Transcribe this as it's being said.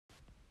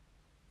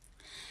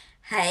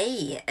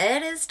Hey,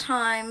 it is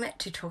time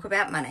to talk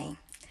about money.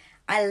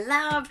 I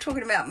love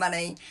talking about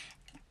money,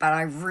 but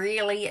I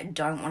really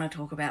don't want to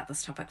talk about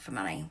this topic for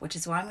money, which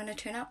is why I'm going to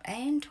turn up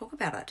and talk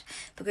about it.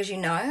 Because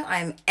I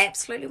am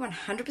absolutely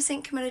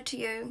 100% committed to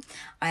you.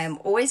 I am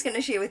always going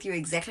to share with you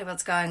exactly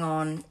what's going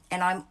on,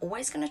 and I'm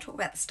always going to talk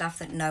about the stuff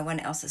that no one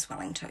else is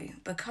willing to.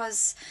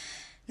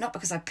 Not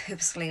because I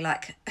purposely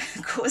like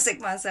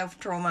causing myself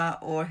trauma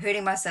or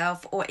hurting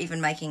myself or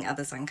even making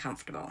others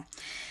uncomfortable.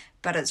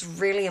 But it's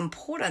really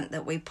important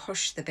that we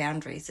push the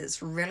boundaries.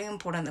 It's really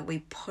important that we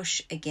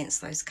push against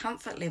those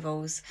comfort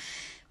levels,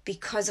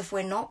 because if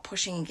we're not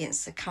pushing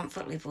against the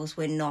comfort levels,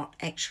 we're not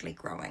actually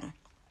growing.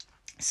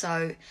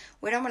 So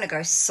we don't want to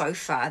go so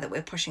far that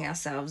we're pushing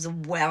ourselves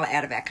well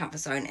out of our comfort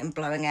zone and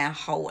blowing our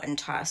whole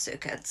entire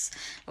circuits,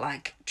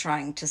 like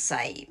trying to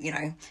say,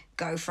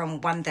 go from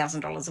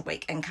 $1,000 a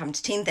week income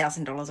to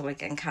 $10,000 a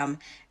week income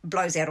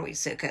blows out all your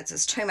circuits.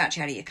 It's too much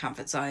out of your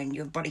comfort zone.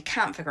 Your body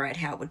can't figure out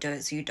how it would do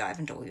it, so you dive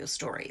into all your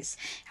stories.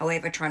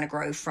 However, trying to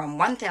grow from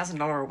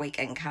 $1,000 a week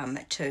income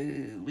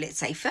to, let's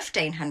say,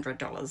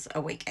 $1,500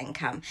 a week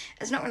income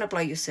is not going to blow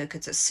your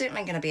circuits. It's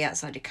certainly going to be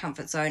outside your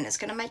comfort zone. It's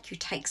going to make you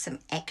take some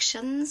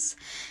actions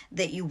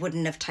that you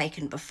wouldn't have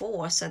taken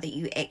before so that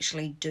you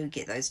actually do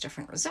get those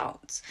different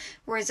results.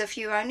 Whereas if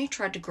you only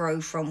tried to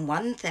grow from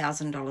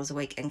 $1,000 a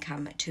week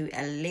income to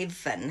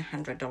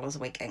 $1,100 a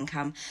week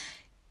income,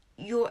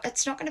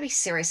 it's not going to be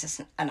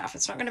serious enough.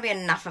 It's not going to be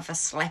enough of a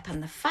slap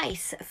in the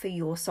face for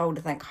your soul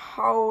to think,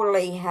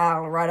 holy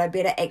hell, right, I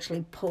better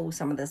actually pull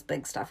some of this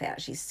big stuff out.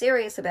 She's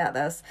serious about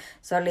this,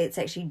 so let's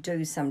actually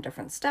do some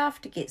different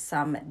stuff to get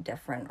some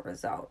different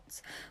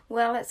results.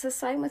 Well, it's the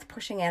same with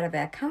pushing out of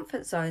our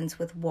comfort zones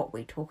with what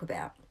we talk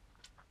about.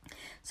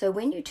 So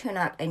when you turn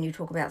up and you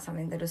talk about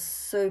something that is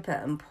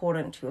super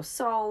important to your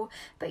soul,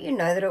 but you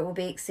know that it will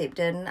be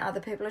accepted and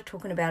other people are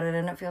talking about it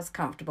and it feels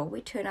comfortable,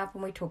 we turn up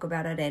and we talk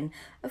about it, and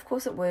of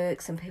course it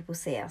works and people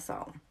see our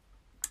soul.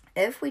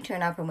 If we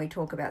turn up and we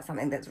talk about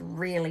something that's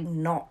really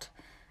not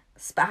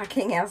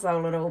sparking our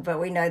soul at all,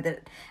 but we know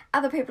that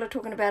other people are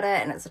talking about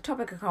it and it's a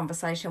topic of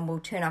conversation, we'll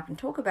turn up and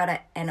talk about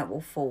it and it will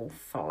fall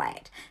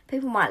flat.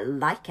 People might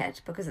like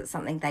it because it's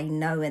something they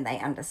know and they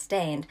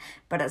understand,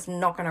 but it's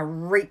not going to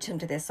reach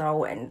into their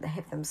soul and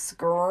have them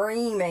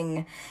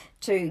screaming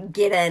to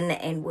get in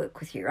and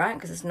work with you, right?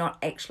 Because it's not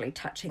actually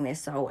touching their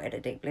soul at a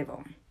deep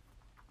level.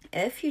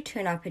 If you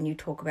turn up and you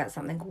talk about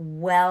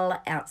something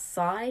well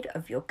outside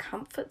of your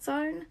comfort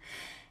zone,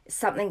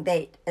 something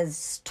that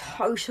is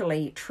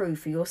totally true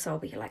for your soul,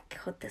 but you're like,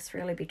 could this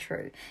really be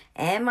true?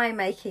 Am I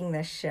making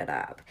this shit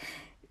up?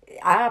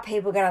 Are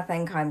people going to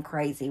think I'm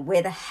crazy?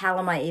 Where the hell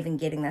am I even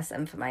getting this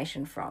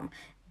information from?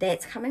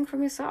 That's coming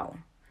from your soul.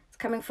 It's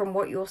coming from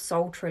what your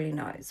soul truly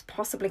knows,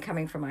 possibly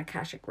coming from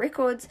Akashic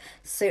records,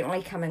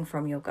 certainly coming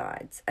from your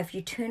guides. If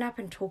you turn up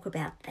and talk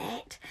about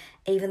that,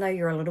 even though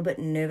you're a little bit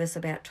nervous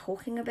about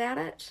talking about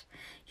it,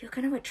 you're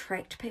going to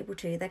attract people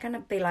to you. They're going to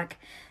be like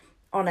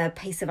on a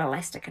piece of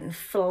elastic and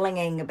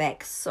flinging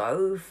back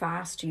so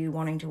fast to you,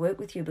 wanting to work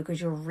with you, because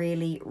you're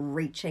really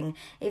reaching,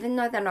 even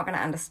though they're not going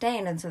to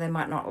understand and so they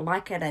might not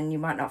like it and you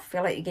might not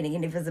feel it, you're getting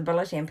any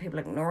visibility and people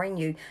ignoring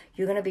you,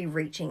 you're going to be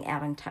reaching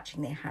out and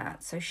touching their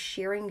heart. So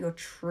sharing your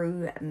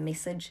true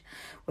message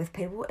with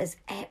people is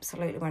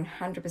absolutely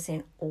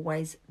 100%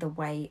 always the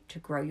way to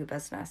grow your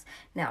business.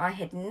 Now, I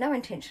had no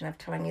intention of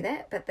telling you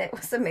that, but that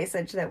was a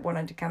message that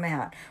wanted to come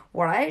out.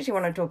 What I actually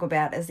want to talk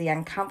about is the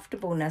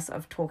uncomfortableness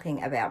of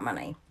talking about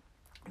money.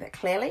 But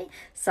clearly,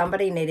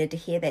 somebody needed to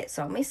hear that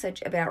soul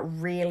message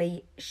about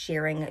really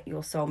sharing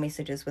your soul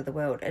messages with the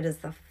world. It is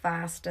the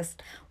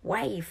fastest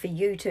way for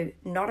you to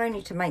not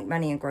only to make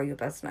money and grow your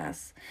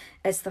business,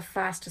 it's the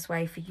fastest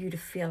way for you to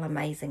feel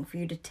amazing, for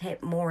you to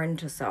tap more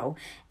into soul,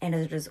 and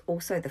it is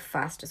also the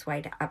fastest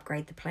way to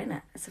upgrade the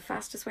planet. It's the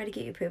fastest way to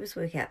get your purpose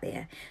work out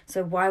there.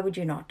 So why would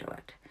you not do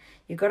it?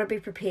 You've got to be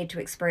prepared to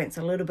experience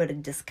a little bit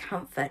of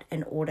discomfort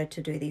in order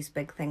to do these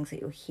big things that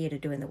you're here to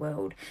do in the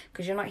world,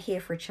 because you're not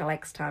here for a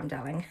chillax time,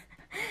 darling.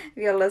 If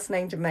you're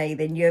listening to me,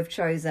 then you've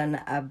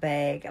chosen a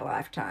big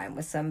lifetime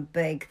with some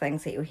big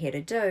things that you're here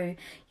to do.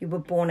 You were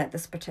born at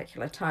this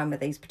particular time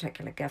with these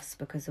particular gifts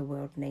because the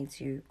world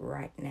needs you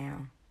right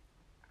now.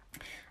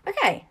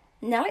 Okay.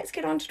 Now let's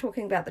get on to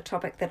talking about the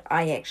topic that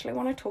I actually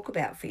want to talk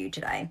about for you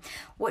today,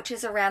 which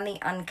is around the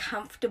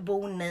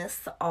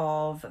uncomfortableness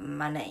of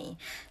money.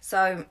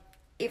 So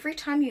every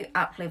time you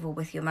up level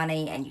with your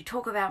money and you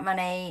talk about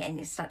money and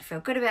you start to feel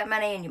good about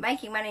money and you're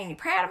making money and you're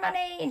proud of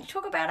money and you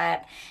talk about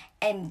it,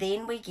 and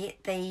then we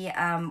get the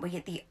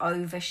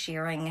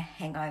oversharing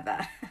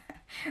hangover,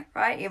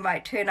 right? You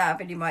might turn up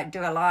and you might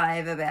do a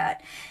live about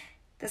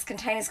this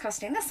container's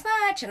costing this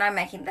much and I'm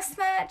making this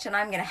much and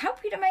I'm going to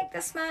help you to make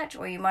this much.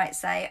 Or you might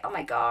say, oh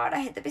my God, I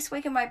had the best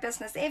week in my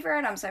business ever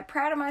and I'm so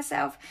proud of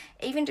myself.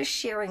 Even just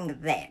sharing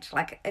that,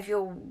 like if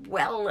you're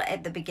well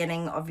at the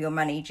beginning of your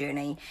money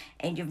journey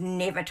and you've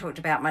never talked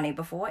about money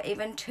before,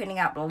 even turning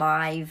up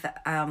live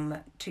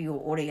to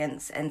your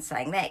audience and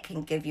saying that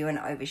can give you an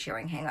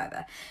oversharing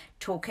hangover.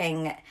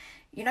 Talking,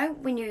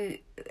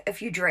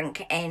 if you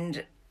drink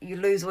and you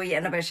lose all your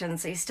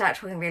inhibitions, so you start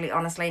talking really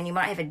honestly, and you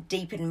might have a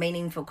deep and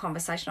meaningful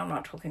conversation. I'm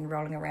not talking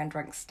rolling around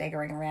drunk,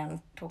 staggering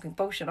around, talking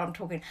bullshit. I'm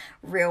talking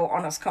real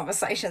honest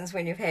conversations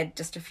when you've had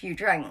just a few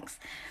drinks.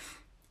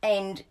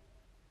 And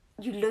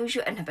you lose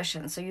your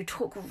inhibitions, so you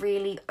talk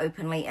really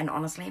openly and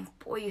honestly, and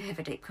boy, you have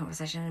a deep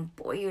conversation, and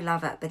boy, you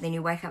love it. But then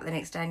you wake up the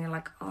next day and you're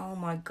like, oh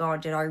my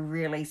God, did I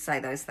really say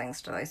those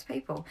things to those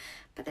people?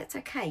 But that's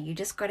okay. You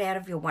just got out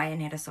of your way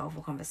and had a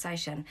soulful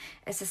conversation.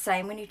 It's the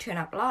same when you turn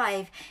up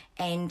live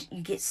and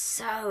you get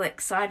so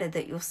excited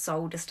that your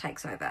soul just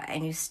takes over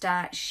and you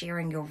start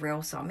sharing your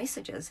real soul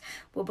messages.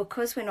 Well,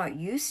 because we're not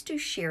used to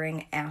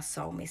sharing our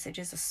soul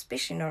messages,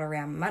 especially not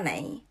around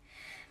money,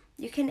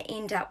 you can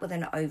end up with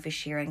an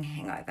oversharing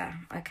hangover,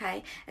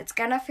 okay? It's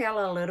going to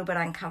feel a little bit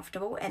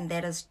uncomfortable, and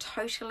that is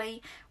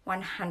totally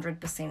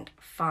 100%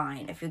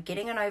 fine. If you're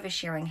getting an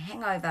oversharing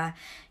hangover,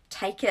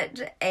 take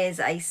it as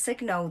a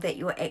signal that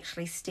you're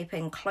actually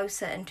stepping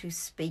closer into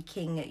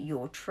speaking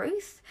your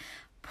truth.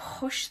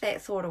 Push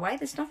that thought away.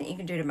 There's nothing you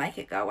can do to make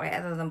it go away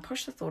other than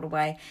push the thought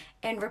away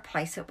and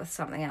replace it with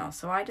something else.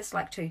 So I just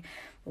like to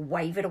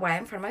wave it away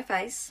in front of my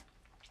face.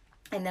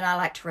 And then I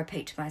like to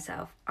repeat to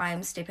myself, I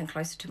am stepping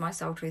closer to my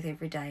soul truth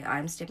every day. I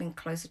am stepping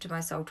closer to my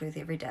soul truth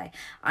every day.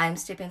 I am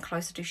stepping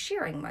closer to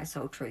sharing my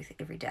soul truth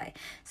every day.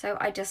 So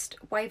I just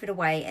wave it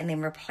away and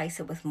then replace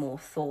it with more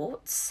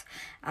thoughts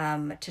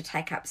to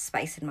take up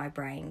space in my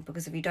brain.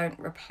 Because if you don't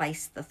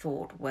replace the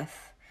thought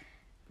with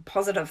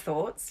positive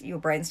thoughts, your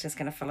brain's just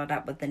going to fill it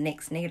up with the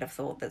next negative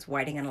thought that's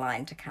waiting in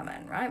line to come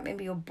in, right?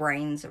 Maybe your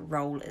brain's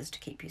role is to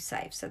keep you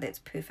safe. So that's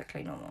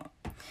perfectly normal.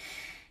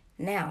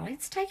 Now,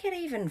 let's take it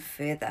even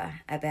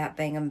further about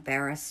being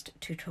embarrassed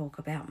to talk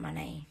about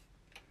money.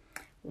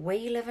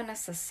 We live in a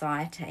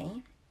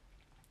society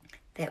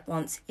that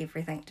wants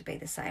everything to be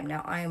the same.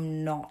 Now, I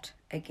am not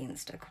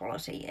against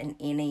equality in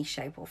any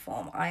shape or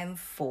form. I am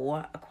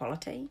for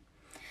equality,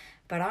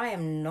 but I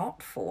am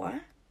not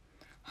for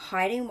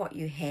hiding what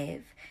you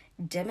have,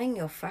 dimming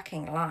your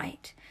fucking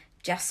light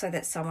just so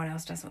that someone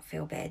else doesn't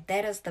feel bad.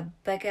 That is the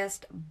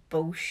biggest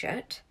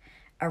bullshit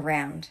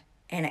around.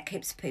 And it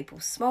keeps people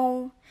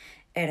small,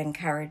 it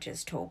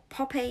encourages tall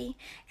poppy,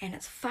 and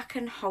it's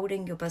fucking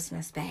holding your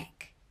business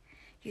back.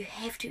 You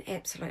have to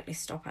absolutely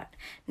stop it.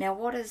 Now,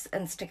 what has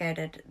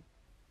instigated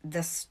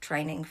this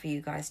training for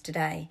you guys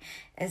today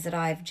is that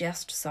I've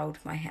just sold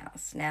my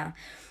house. Now,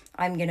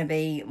 I'm going to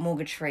be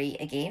mortgage free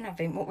again. I've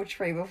been mortgage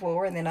free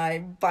before, and then I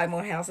buy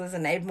more houses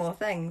and add more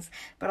things.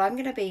 But I'm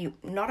going to be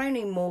not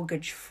only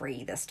mortgage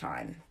free this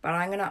time, but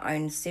I'm going to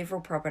own several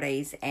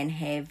properties and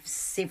have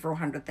several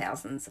hundred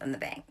thousands in the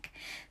bank.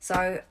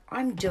 So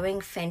I'm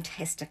doing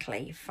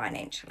fantastically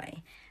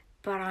financially,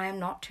 but I am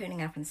not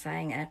turning up and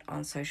saying it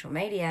on social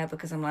media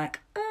because I'm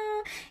like,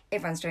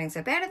 everyone's doing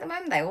so bad at the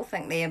moment. They all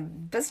think their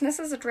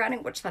businesses are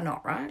drowning, which they're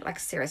not, right? Like,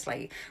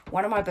 seriously,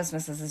 one of my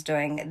businesses is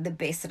doing the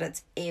best that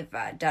it's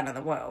ever done in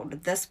the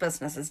world. This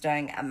business is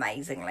doing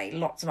amazingly.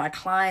 Lots of my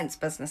clients'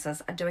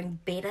 businesses are doing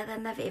better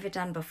than they've ever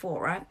done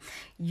before, right?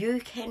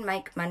 You can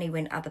make money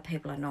when other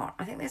people are not.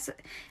 I think that's it.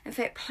 In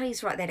fact,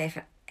 please write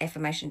that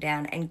affirmation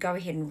down and go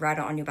ahead and write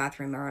it on your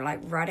bathroom mirror. Like,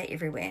 write it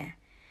everywhere.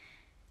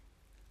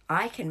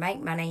 I can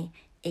make money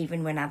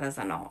even when others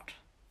are not.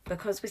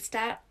 Because we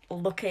start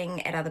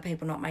looking at other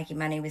people not making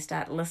money, we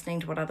start listening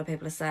to what other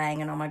people are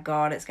saying, and oh my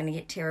God, it's going to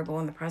get terrible,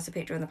 and the price of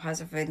petrol and the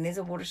price of food, and there's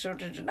a water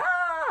shortage, and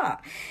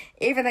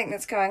everything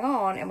that's going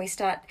on, and we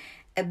start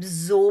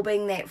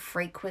absorbing that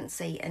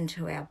frequency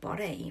into our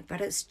body.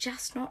 But it's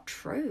just not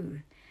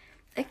true.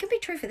 It can be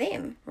true for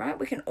them, right?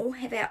 We can all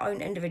have our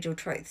own individual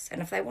truths,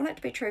 and if they want it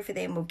to be true for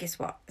them, well, guess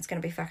what? It's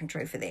going to be fucking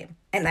true for them,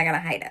 and they're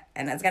going to hate it,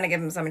 and it's going to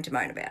give them something to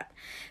moan about.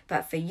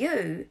 But for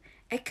you,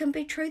 it can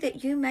be true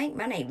that you make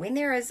money when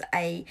there is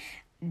a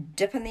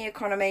dip in the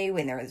economy,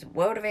 when there is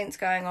world events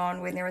going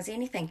on, when there is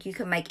anything, you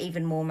can make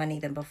even more money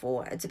than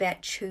before. It's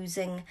about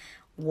choosing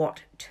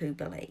what to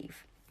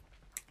believe.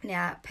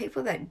 Now,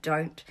 people that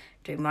don't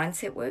do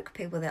mindset work,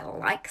 people that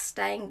like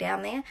staying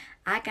down there,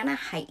 are going to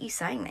hate you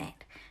saying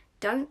that.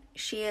 Don't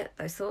share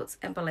those thoughts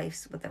and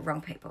beliefs with the wrong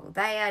people.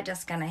 They are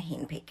just going to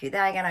henpeck you.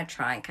 They're going to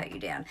try and cut you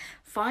down.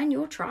 Find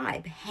your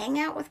tribe. Hang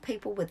out with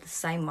people with the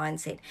same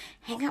mindset.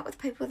 Hang out with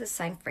people with the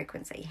same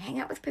frequency.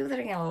 Hang out with people that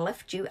are going to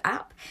lift you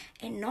up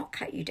and not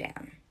cut you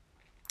down.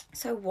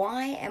 So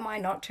why am I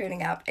not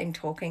turning up and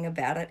talking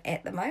about it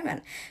at the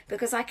moment?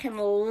 Because I can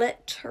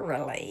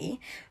literally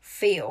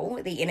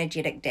feel the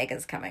energetic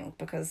daggers coming.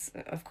 Because,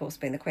 of course,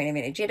 being the queen of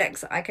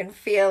energetics, I can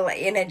feel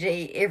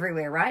energy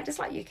everywhere, right? Just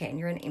like you can.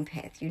 You're an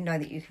empath. You know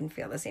that you can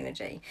feel this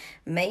energy.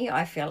 Me,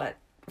 I feel it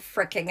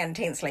freaking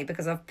intensely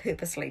because I've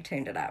purposely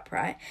turned it up,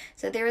 right?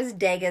 So there is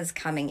daggers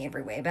coming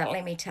everywhere. But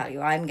let me tell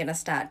you, I'm going to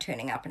start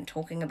turning up and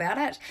talking about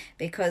it,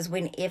 because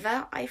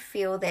whenever I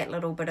feel that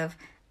little bit of,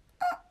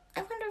 I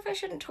wonder if I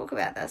shouldn't talk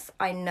about this,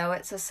 I know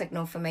it's a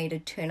signal for me to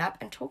turn up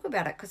and talk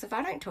about it. Because if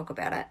I don't talk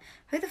about it,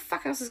 who the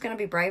fuck else is going to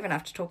be brave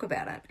enough to talk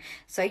about it?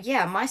 So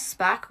yeah, my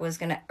spark was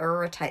going to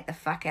irritate the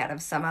fuck out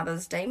of some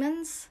others'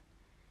 demons.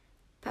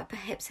 But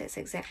perhaps that's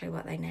exactly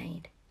what they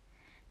need.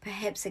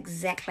 Perhaps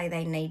exactly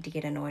they need to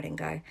get annoyed and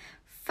go,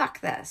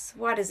 fuck this.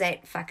 Why does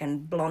that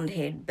fucking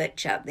blonde-haired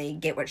bitch up there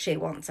get what she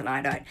wants and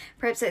I don't?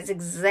 Perhaps that's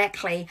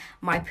exactly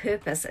my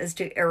purpose, is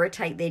to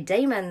irritate their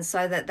demons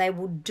so that they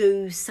will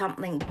do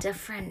something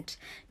different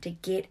to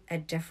get a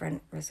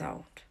different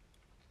result.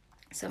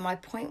 So my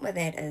point with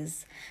that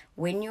is,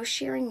 when you're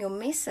sharing your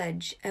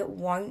message, it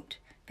won't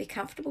be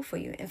comfortable for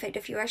you. In fact,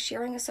 if you are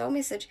sharing a soul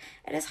message,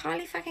 it is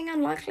highly fucking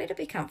unlikely to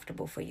be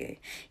comfortable for you.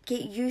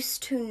 Get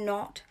used to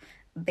not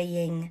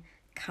being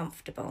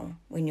comfortable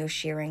when you're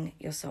sharing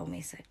your soul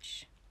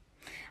message.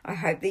 I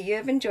hope that you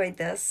have enjoyed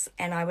this,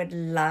 and I would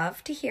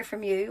love to hear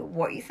from you,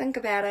 what you think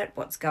about it,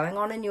 what's going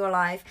on in your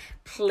life.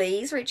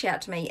 Please reach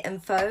out to me,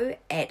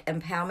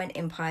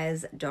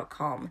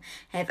 info@empowermentempires.com.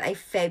 Have a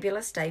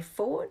fabulous day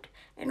forward,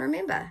 and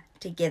remember,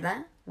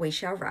 together we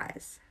shall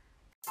rise.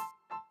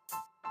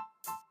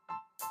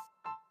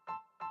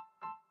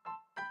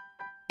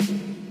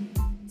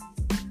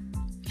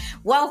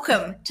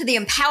 Welcome to the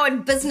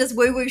Empowered Business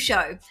Woo Woo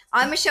Show.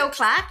 I'm Michelle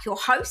Clark, your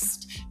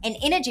host, an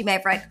energy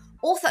maverick,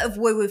 author of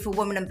Woo Woo for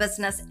Women in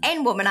Business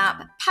and Woman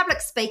Up, public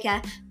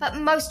speaker, but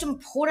most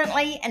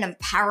importantly, an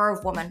empowerer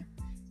of women.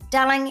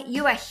 Darling,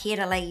 you are here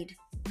to lead,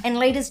 and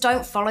leaders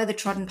don't follow the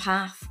trodden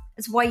path.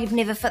 It's why you've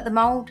never fit the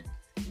mold,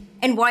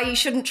 and why you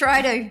shouldn't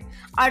try to.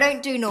 I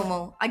don't do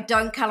normal, I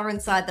don't colour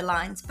inside the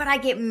lines, but I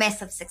get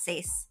massive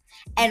success.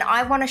 And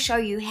I want to show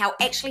you how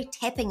actually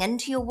tapping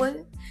into your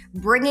woo,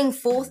 bringing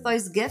forth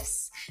those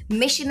gifts,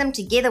 meshing them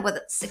together with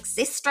its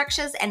success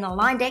structures and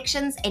aligned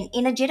actions and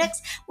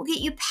energetics will get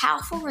you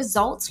powerful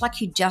results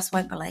like you just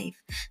won't believe.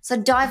 So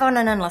dive on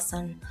in and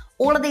listen.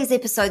 All of these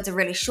episodes are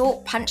really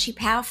short, punchy,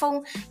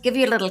 powerful, give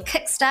you a little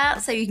kickstart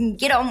so you can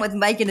get on with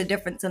making a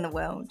difference in the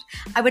world.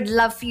 I would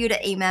love for you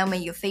to email me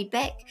your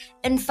feedback,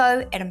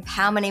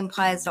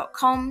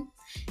 info@empowermentempires.com.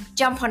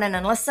 Jump on in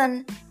and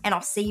listen, and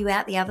I'll see you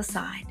out the other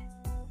side.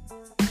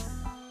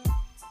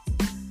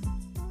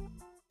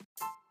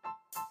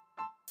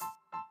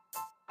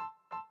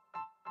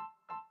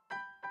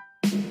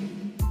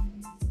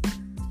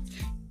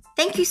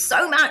 Thank you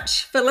so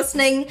much for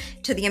listening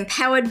to the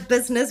Empowered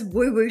Business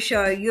Woo Woo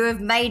Show. You have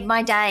made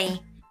my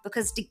day,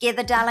 because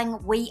together,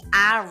 darling, we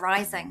are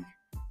rising.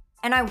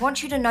 And I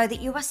want you to know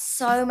that you are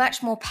so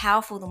much more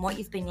powerful than what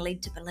you've been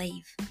led to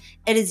believe.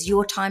 It is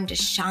your time to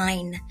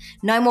shine.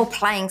 No more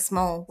playing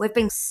small. We've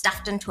been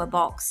stuffed into a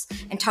box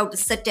and told to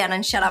sit down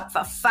and shut up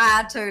for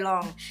far too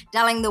long.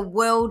 Darling, the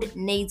world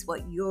needs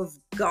what you've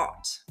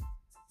got.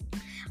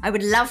 I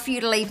would love for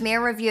you to leave me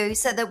a review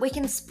so that we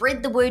can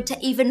spread the word to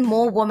even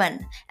more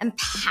women,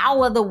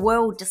 empower the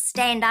world to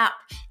stand up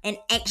and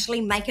actually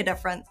make a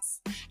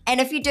difference.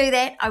 And if you do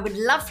that, I would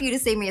love for you to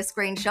send me a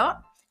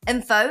screenshot,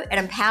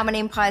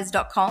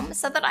 info@empowermentempires.com,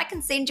 so that I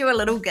can send you a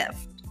little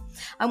gift.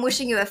 I'm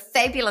wishing you a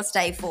fabulous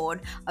day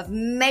forward of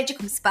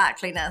magical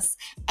sparkliness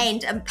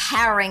and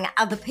empowering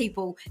other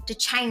people to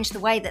change the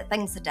way that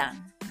things are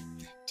done.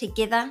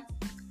 Together,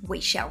 we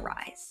shall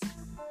rise.